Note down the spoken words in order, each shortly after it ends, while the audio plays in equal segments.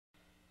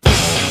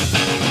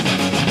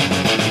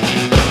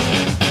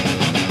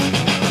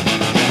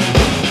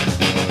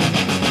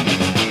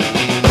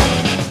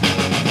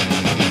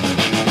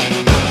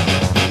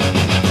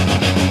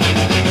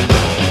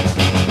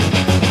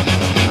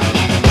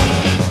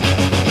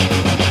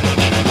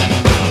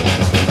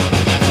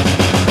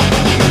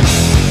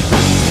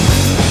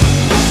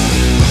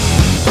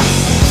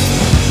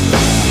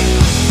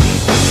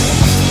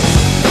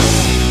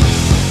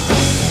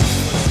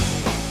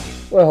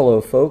Well,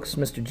 hello folks,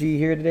 Mr. G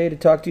here today to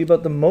talk to you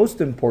about the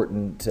most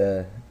important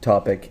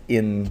topic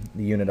in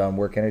the unit on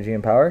work, energy,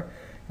 and power,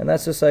 and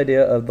that's this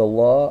idea of the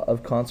law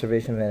of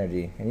conservation of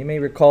energy. And you may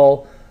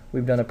recall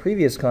we've done a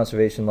previous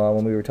conservation law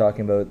when we were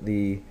talking about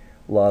the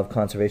law of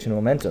conservation of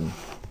momentum.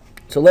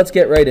 So let's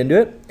get right into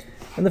it.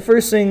 And the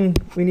first thing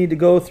we need to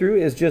go through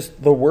is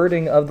just the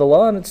wording of the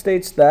law, and it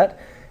states that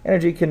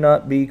energy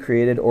cannot be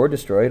created or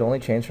destroyed, only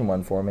changed from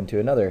one form into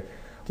another.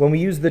 When we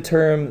use the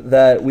term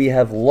that we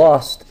have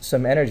lost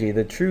some energy,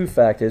 the true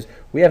fact is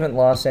we haven't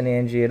lost any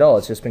energy at all.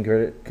 It's just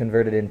been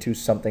converted into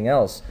something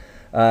else.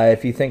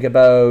 If you think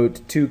about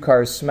two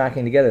cars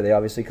smacking together, they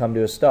obviously come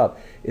to a stop.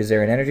 Is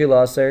there an energy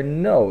loss there?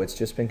 No, it's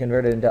just been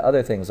converted into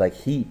other things like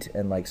heat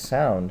and like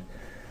sound.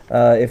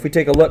 If we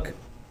take a look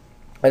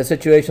at a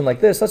situation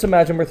like this, let's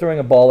imagine we're throwing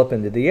a ball up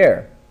into the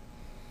air.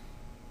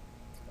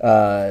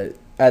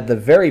 At the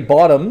very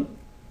bottom,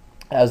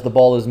 as the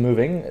ball is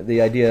moving, the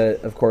idea,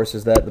 of course,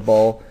 is that the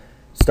ball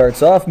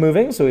starts off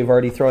moving, so we've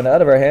already thrown it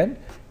out of our hand.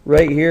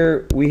 Right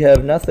here, we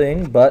have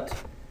nothing but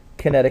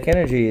kinetic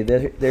energy.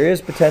 There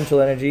is potential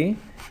energy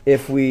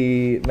if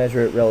we measure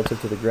it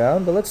relative to the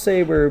ground, but let's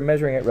say we're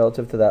measuring it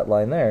relative to that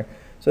line there.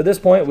 So at this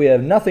point, we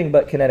have nothing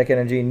but kinetic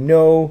energy,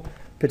 no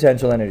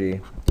potential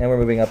energy, and we're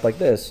moving up like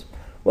this.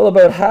 Well,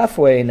 about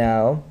halfway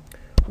now,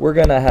 we're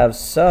going to have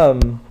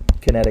some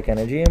kinetic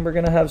energy, and we're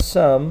going to have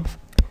some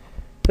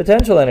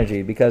potential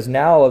energy, because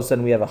now all of a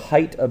sudden we have a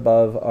height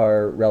above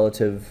our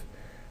relative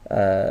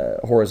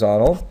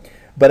horizontal,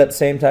 but at the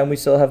same time we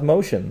still have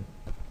motion.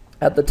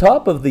 At the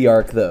top of the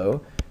arc,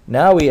 though,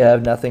 now we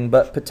have nothing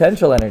but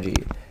potential energy,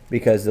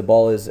 because the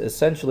ball is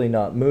essentially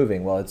not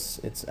moving. Well,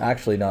 it's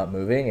actually not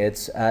moving.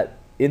 It's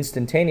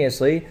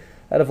instantaneously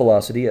at a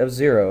velocity of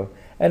 0.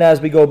 And as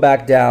we go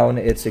back down,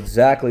 it's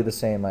exactly the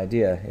same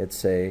idea.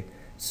 It's a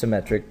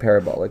symmetric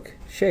parabolic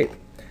shape.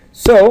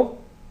 So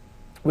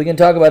we can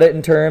talk about it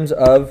in terms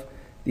of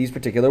these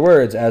particular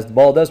words. As the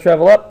ball does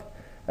travel up,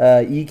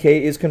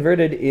 EK is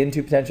converted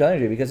into potential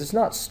energy, because it's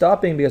not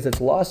stopping because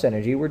it's lost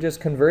energy. We're just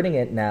converting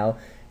it now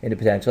into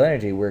potential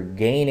energy. We're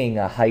gaining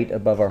a height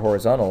above our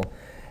horizontal.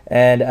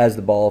 And as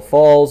the ball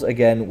falls,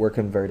 again, we're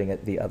converting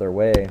it the other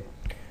way.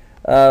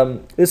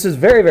 This is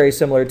very, very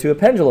similar to a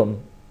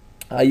pendulum.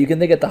 You can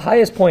think at the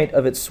highest point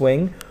of its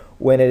swing,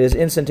 when it is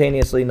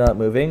instantaneously not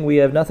moving, we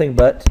have nothing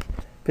but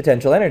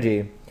potential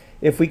energy.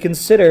 If we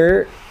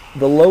consider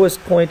the lowest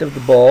point of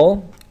the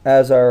ball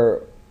as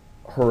our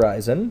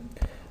horizon,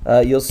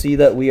 you'll see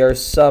that we are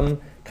some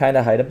kind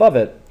of height above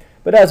it.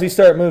 But as we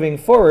start moving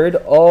forward,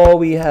 all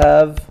we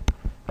have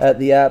at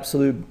the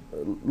absolute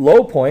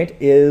low point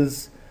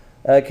is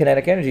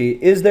kinetic energy.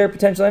 Is there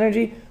potential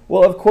energy?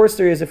 Well, of course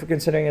there is if we're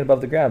considering it above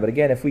the ground. But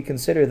again, if we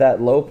consider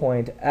that low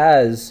point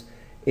as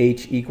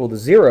h equal to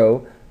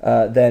 0,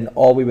 then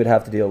all we would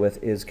have to deal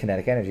with is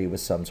kinetic energy with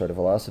some sort of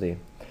velocity.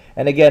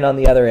 And again, on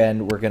the other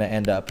end, we're going to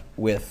end up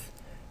with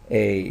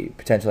a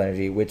potential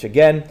energy, which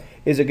again,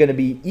 is it going to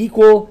be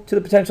equal to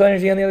the potential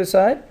energy on the other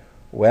side?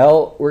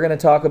 Well, we're going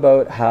to talk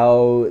about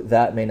how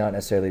that may not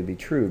necessarily be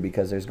true,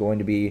 because there's going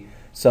to be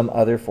some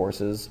other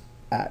forces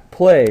at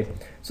play.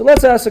 So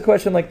let's ask a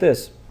question like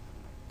this.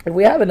 If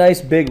we have a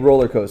nice big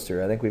roller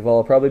coaster, I think we've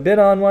all probably been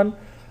on one,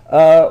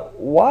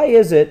 why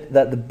is it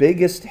that the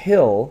biggest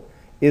hill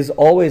is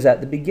always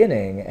at the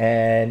beginning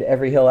and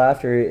every hill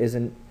after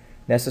isn't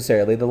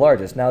necessarily the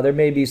largest? Now, there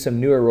may be some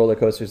newer roller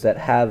coasters that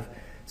have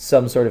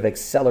some sort of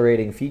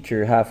accelerating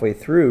feature halfway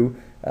through,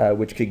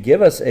 which could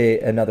give us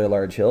another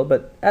large hill.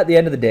 But at the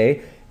end of the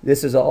day,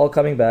 this is all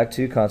coming back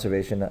to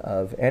conservation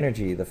of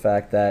energy. The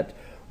fact that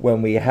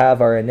when we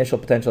have our initial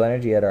potential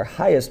energy at our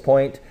highest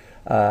point,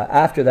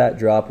 after that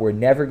drop, we're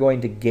never going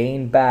to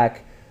gain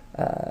back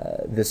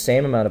the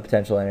same amount of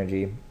potential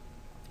energy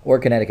or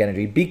kinetic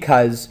energy,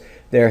 because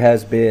there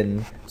has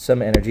been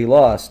some energy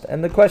lost.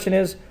 And the question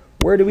is,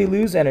 where do we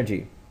lose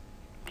energy?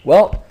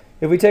 Well,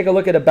 if we take a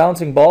look at a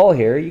bouncing ball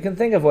here, you can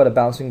think of what a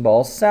bouncing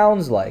ball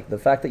sounds like. The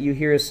fact that you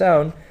hear a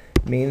sound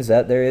means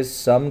that there is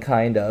some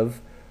kind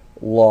of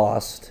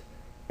lost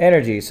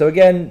energy. So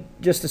again,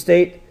 just to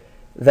state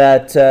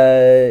that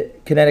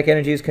kinetic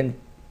energy is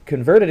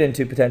converted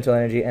into potential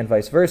energy and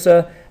vice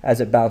versa. As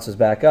it bounces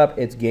back up,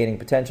 it's gaining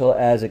potential.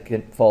 As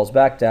it falls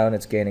back down,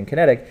 it's gaining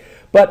kinetic.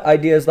 But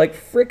ideas like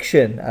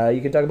friction,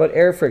 you can talk about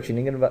air friction.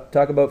 You can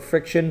talk about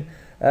friction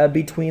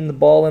between the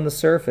ball and the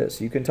surface.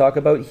 You can talk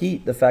about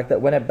heat, the fact that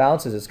when it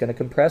bounces, it's going to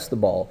compress the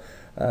ball,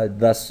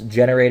 thus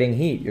generating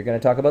heat. You're going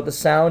to talk about the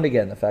sound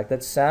again, the fact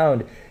that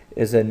sound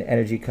is an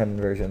energy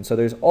conversion. So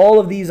there's all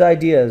of these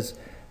ideas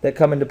that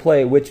come into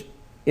play, which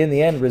in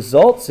the end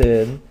results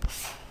in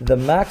the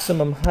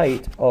maximum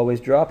height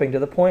always dropping to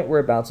the point where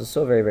it bounces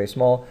so very, very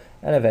small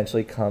and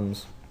eventually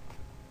comes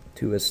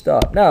to a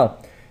stop. Now,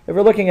 if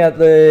we're looking at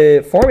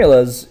the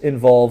formulas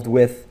involved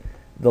with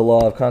the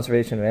law of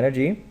conservation of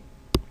energy,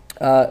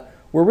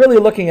 we're really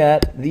looking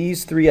at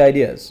these three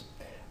ideas.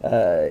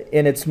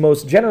 In its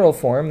most general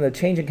form, the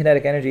change in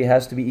kinetic energy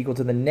has to be equal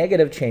to the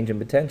negative change in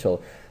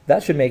potential.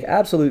 That should make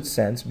absolute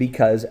sense,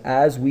 because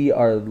as we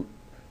are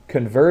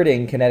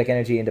converting kinetic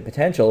energy into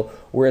potential,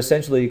 we're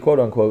essentially, quote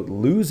unquote,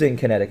 losing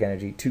kinetic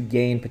energy to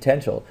gain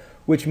potential,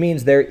 which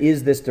means there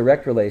is this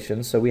direct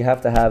relation. So we have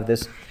to have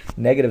this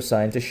negative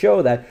sign to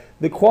show that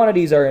the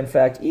quantities are in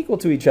fact equal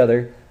to each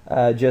other,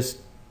 just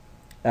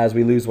as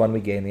we lose one,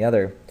 we gain the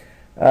other.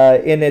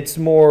 In its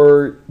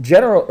more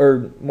general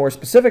or more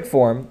specific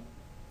form,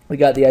 we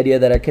got the idea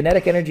that our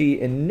kinetic energy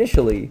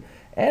initially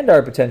and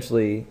our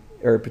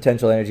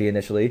potential energy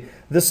initially,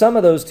 the sum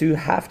of those two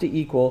have to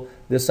equal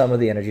the sum of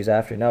the energies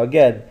after. Now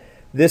again,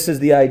 this is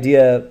the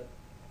idea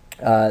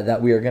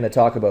that we are going to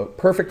talk about.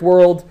 Perfect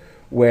world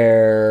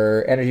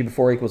where energy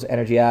before equals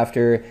energy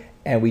after,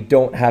 and we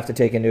don't have to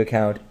take into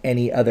account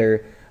any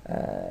other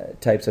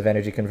types of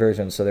energy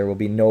conversion. So there will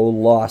be no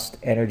lost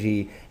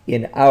energy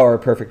in our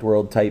perfect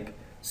world type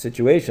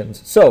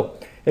situations. So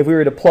if we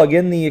were to plug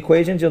in the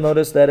equations, you'll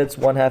notice that it's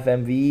 1/2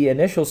 mv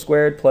initial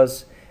squared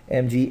plus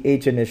mg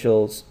h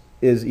initials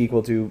is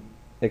equal to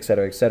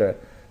etc., etc.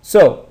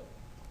 So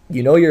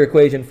you know your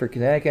equation for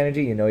kinetic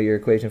energy, you know your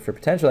equation for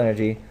potential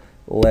energy.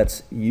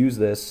 Let's use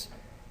this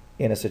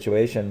in a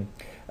situation.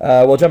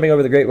 While jumping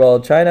over the Great Wall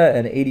of China,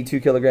 an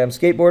 82-kilogram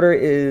skateboarder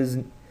is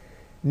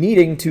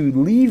needing to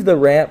leave the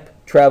ramp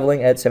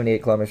traveling at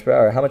 78 kilometers per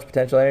hour. How much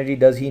potential energy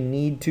does he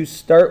need to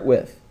start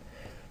with?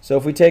 So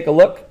if we take a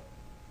look,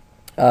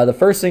 the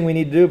first thing we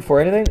need to do before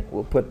anything,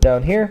 we'll put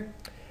down here,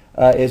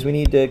 is we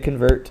need to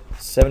convert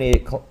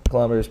 78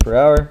 kilometers per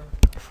hour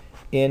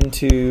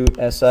into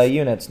SI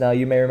units. Now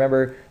you may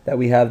remember that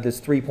we have this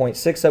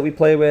 3.6 that we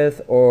play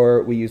with,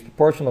 or we use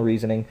proportional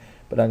reasoning,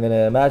 but I'm going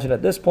to imagine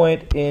at this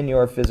point in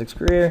your physics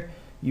career,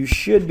 you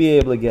should be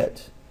able to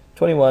get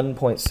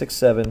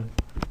 21.67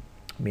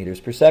 meters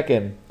per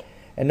second.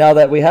 And now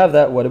that we have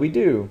that, what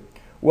do?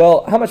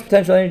 Well, how much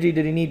potential energy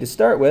did he need to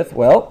start with?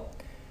 Well,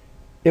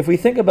 if we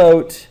think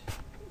about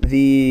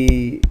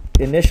the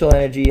initial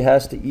energy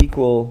has to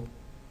equal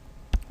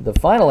the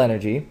final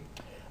energy,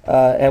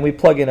 and we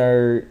plug in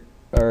our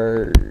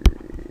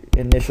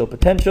initial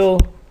potential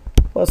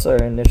plus our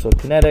initial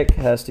kinetic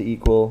has to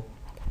equal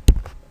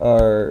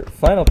our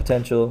final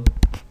potential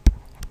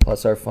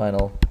plus our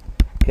final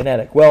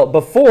kinetic. Well,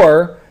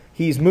 before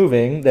he's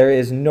moving, there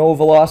is no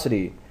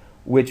velocity,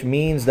 which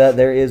means that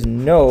there is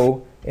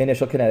no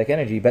initial kinetic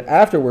energy. But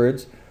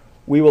afterwards,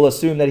 we will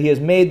assume that he has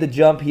made the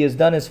jump, he has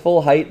done his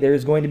full height, there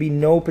is going to be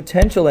no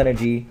potential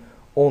energy,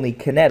 only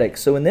kinetic.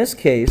 So in this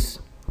case,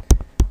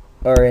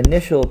 our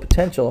initial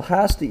potential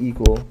has to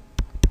equal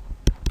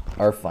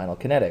our final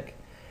kinetic.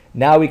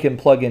 Now we can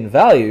plug in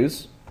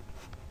values.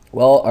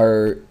 Well,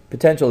 our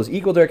potential is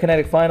equal to our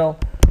kinetic final,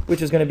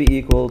 which is going to be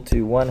equal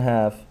to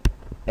 1/2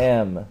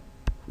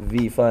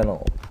 mv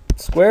final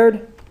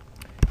squared.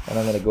 And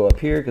I'm going to go up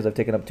here because I've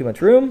taken up too much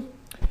room,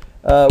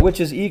 which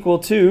is equal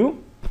to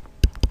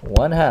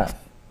 1/2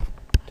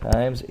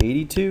 times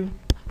 82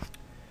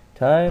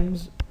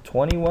 times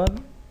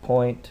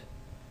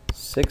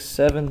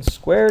 21.67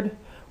 squared.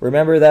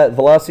 Remember that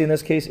velocity in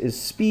this case is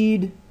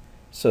speed,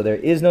 so there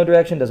is no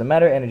direction, doesn't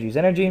matter, energy is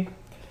energy,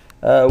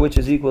 which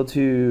is equal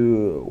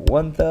to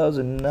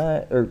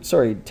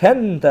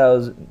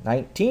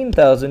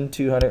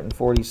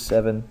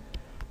 19,247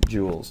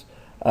 joules.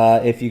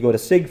 If you go to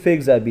sig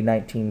figs, that'd be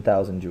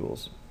 19,000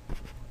 joules.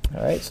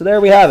 All right, so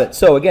there we have it.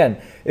 So again,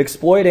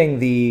 exploiting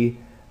the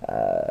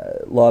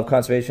law of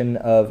conservation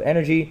of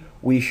energy,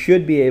 we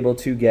should be able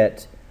to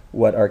get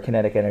what our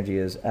kinetic energy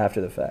is after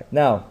the fact.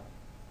 Now,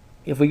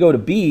 if we go to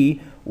B,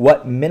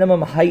 what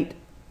minimum height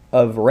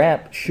of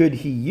ramp should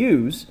he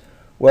use?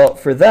 Well,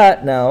 for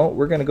that now,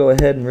 we're going to go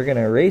ahead and we're going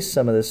to erase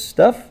some of this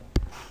stuff.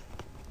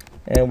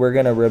 And we're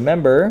going to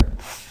remember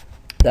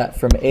that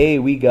from A,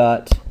 we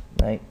got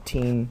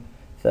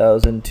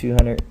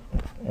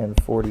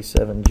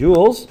 19,247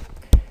 joules.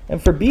 And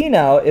for B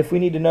now, if we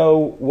need to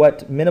know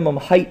what minimum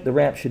height the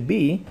ramp should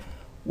be,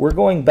 we're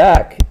going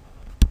back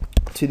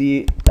to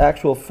the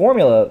actual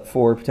formula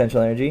for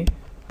potential energy,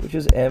 which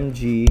is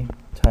mg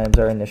times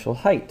our initial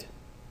height.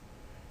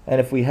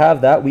 And if we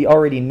have that, we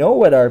already know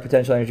what our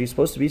potential energy is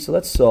supposed to be, so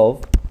let's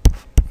solve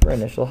for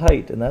initial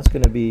height. And that's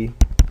going to be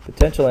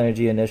potential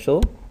energy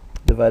initial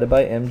divided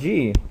by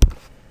mg.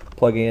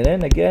 Plugging it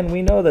in, again,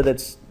 we know that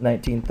it's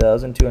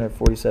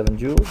 19,247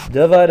 joules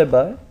divided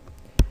by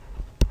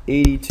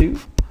 82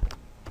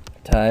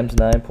 times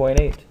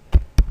 9.8.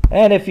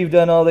 And if you've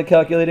done all the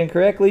calculating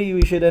correctly,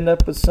 we should end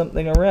up with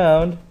something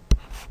around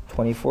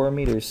 24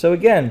 meters. So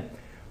again,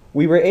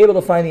 we were able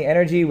to find the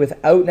energy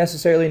without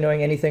necessarily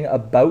knowing anything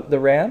about the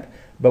ramp,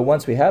 but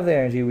once we have the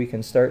energy, we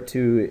can start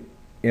to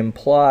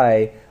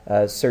imply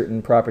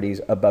certain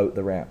properties about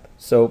the ramp.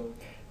 So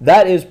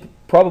that is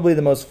probably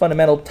the most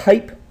fundamental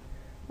type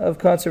of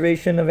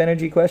conservation of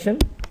energy question.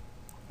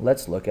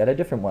 Let's look at a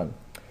different one.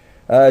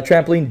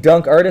 Trampoline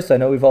dunk artist, I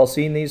know we've all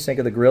seen these. Think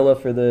of the gorilla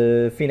for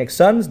the Phoenix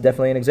Suns,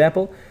 definitely an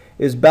example,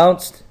 is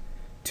bounced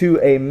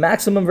to a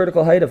maximum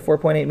vertical height of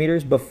 4.8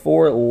 meters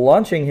before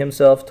launching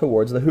himself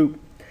towards the hoop.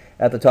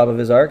 At the top of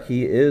his arc,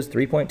 he is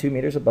 3.2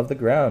 meters above the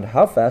ground.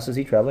 How fast is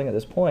he traveling at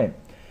this point?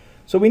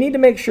 So we need to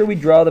make sure we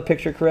draw the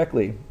picture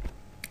correctly.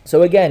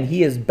 So again,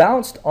 he is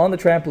bounced on the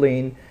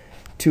trampoline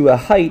to a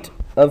height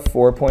of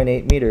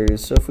 4.8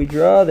 meters. So if we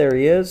draw, there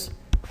he is.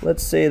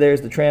 Let's say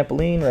there's the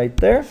trampoline right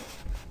there.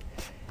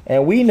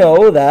 And we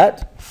know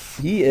that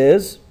he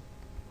is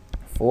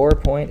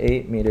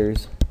 4.8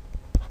 meters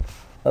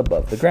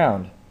above the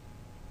ground.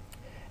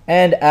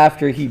 And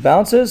after he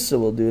bounces, so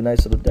we'll do a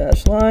nice little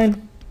dashed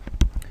line,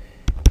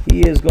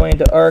 he is going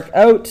to arc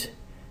out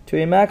to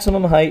a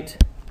maximum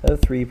height of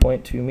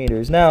 3.2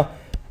 meters. Now,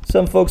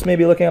 some folks may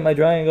be looking at my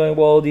drawing and going,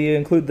 well, do you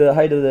include the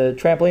height of the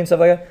trampoline, stuff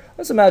like that?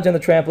 Let's imagine the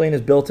trampoline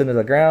is built into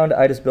the ground.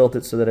 I just built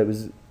it so that it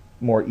was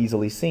more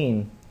easily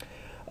seen.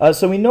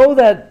 So we know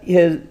that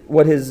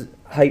what his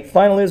height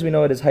final is. We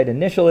know what his height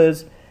initial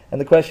is. And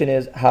the question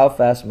is, how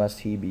fast must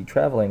he be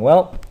traveling?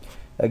 Well,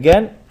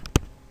 again,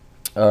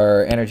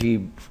 our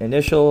energy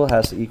initial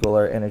has to equal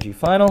our energy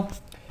final.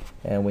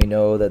 And we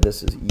know that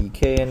this is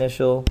EK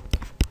initial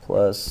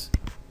plus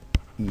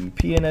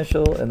EP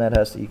initial, and that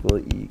has to equal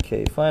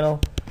EK final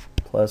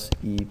plus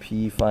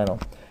EP final.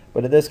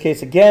 But in this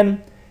case,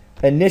 again,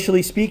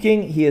 initially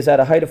speaking, he is at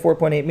a height of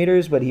 4.8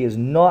 meters, but he is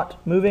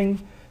not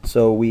moving,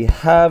 so we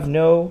have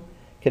no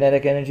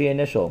kinetic energy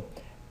initial.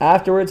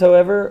 Afterwards,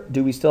 however,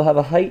 do we still have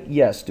a height?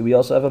 Yes. Do we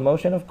also have a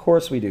motion? Of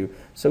course we do.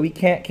 So we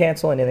can't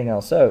cancel anything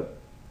else out.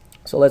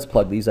 So let's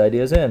plug these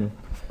ideas in.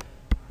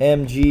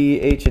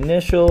 mgh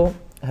initial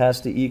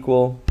has to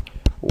equal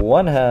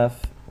 1/2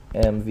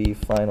 mv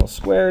final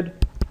squared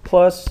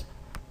plus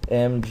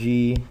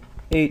mgh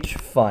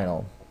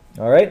final.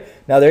 All right.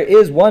 Now there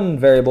is one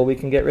variable we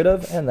can get rid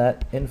of, and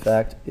that, in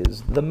fact,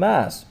 is the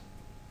mass.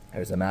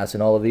 There's the mass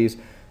in all of these.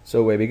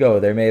 So away we go.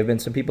 There may have been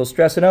some people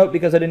stressing out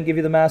because I didn't give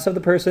you the mass of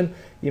the person.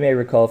 You may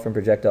recall from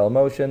projectile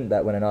motion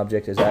that when an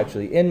object is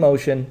actually in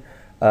motion,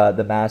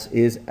 the mass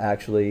is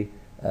actually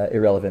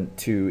irrelevant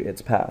to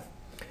its path.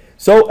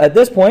 So at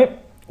this point,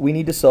 we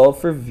need to solve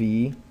for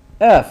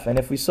VF. And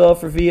if we solve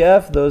for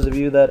VF, those of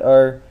you that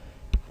are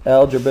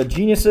algebra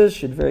geniuses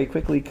should very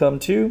quickly come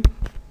to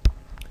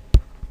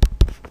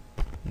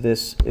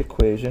this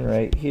equation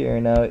right here.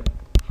 Now,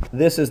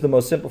 this is the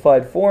most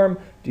simplified form.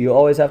 Do you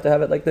always have to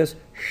have it like this?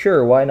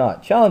 Sure, why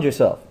not? Challenge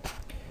yourself.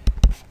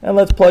 And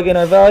let's plug in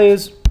our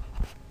values.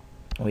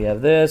 We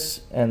have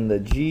this, and the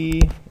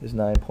G is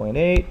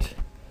 9.8.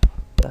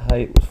 The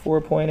height was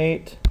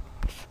 4.8.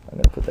 I'm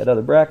going to put that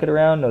other bracket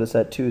around. Notice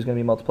that 2 is going to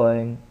be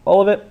multiplying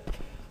all of it.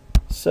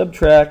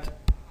 Subtract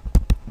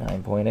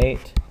 9.8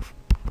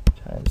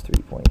 times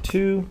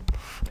 3.2.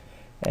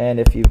 And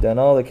if you've done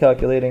all the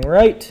calculating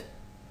right,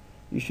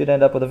 you should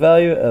end up with a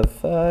value of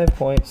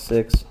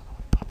 5.6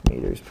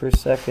 meters per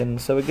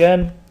second. So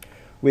again,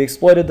 we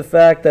exploited the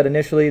fact that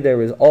initially there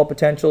was all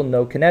potential,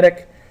 no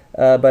kinetic,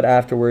 but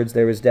afterwards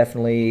there was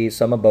definitely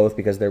some of both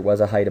because there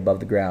was a height above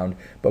the ground,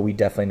 but we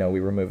definitely know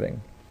we were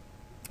moving.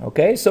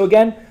 Okay, so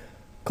again,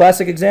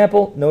 classic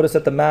example. Notice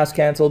that the mass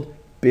canceled.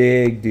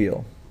 Big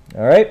deal.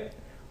 All right,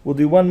 we'll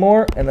do one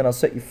more and then I'll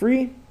set you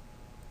free.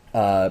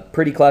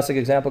 Pretty classic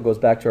example, goes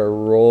back to our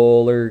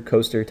roller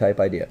coaster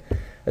type idea.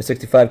 A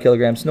 65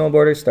 kilogram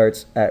snowboarder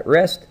starts at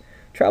rest,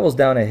 travels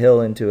down a hill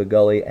into a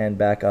gully and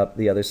back up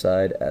the other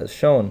side as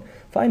shown.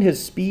 Find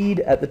his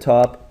speed at the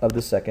top of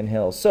the second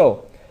hill.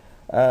 So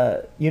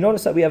you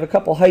notice that we have a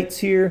couple heights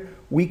here.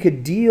 We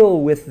could deal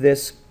with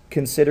this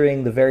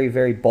considering the very,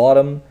 very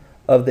bottom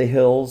of the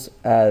hills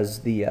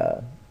as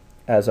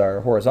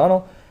our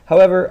horizontal.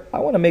 However, I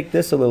want to make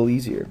this a little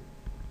easier.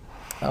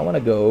 I want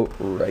to go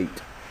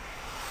right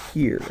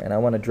here, and I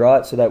want to draw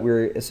it so that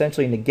we're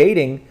essentially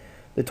negating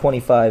the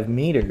 25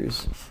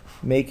 meters,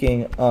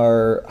 making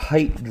our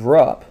height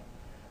drop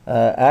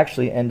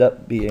actually end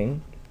up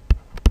being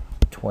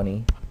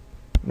 20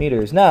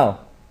 meters.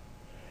 Now,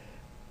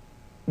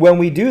 when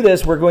we do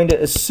this, we're going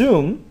to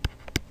assume,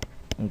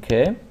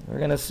 okay, we're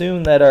going to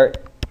assume that our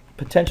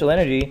potential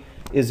energy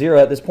is 0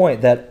 at this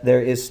point, that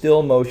there is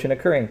still motion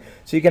occurring.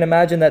 So you can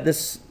imagine that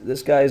this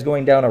guy is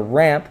going down a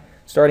ramp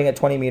starting at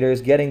 20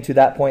 meters, getting to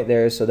that point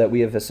there, so that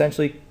we have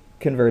essentially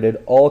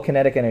converted all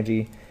kinetic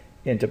energy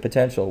into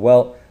potential.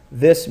 Well,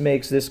 this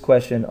makes this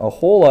question a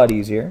whole lot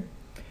easier.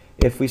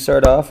 If we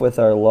start off with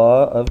our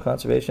law of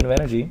conservation of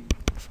energy,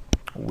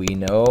 we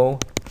know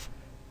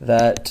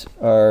that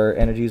our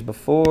energies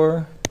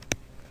before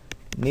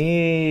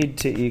need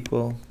to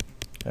equal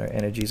our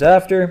energies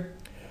after.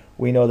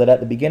 We know that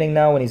at the beginning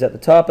now, when he's at the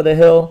top of the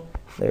hill,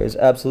 there is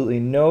absolutely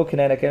no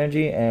kinetic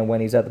energy, and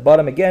when he's at the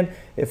bottom, again,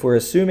 if we're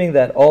assuming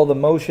that all the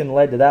motion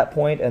led to that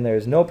point and there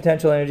is no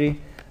potential energy,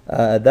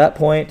 at that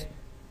point,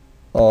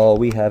 all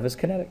we have is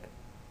kinetic.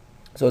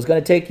 So it's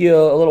going to take you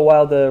a little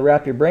while to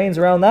wrap your brains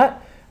around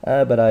that,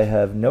 but I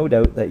have no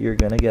doubt that you're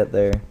going to get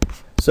there.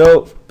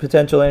 So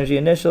potential energy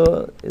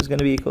initial is going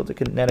to be equal to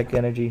kinetic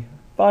energy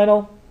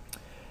final.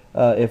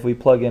 If we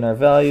plug in our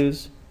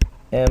values,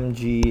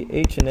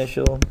 mgh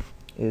initial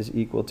is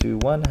equal to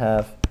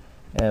 1/2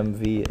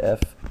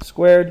 mvf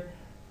squared.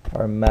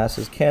 Our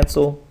masses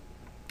cancel.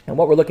 And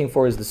what we're looking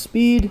for is the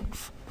speed.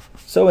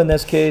 So in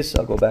this case,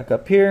 I'll go back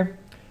up here.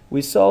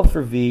 We solve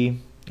for v,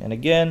 and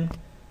again,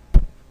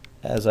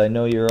 as I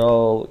know you're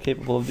all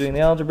capable of doing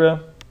the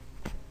algebra,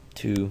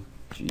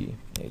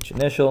 2gh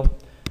initial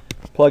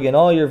plug in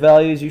all your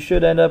values, you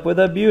should end up with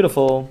a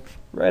beautiful,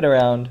 right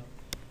around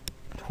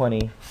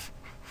 20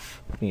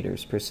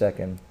 meters per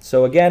second.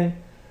 So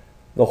again,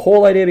 the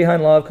whole idea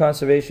behind law of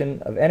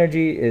conservation of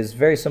energy is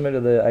very similar to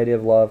the idea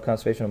of law of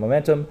conservation of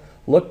momentum.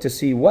 Look to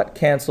see what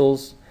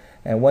cancels,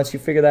 and once you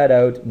figure that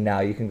out, now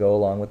you can go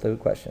along with the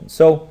question.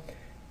 So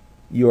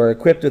you are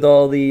equipped with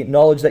all the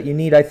knowledge that you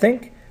need, I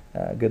think.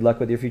 Good luck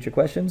with your future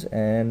questions,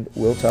 and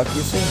we'll talk to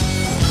you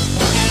soon.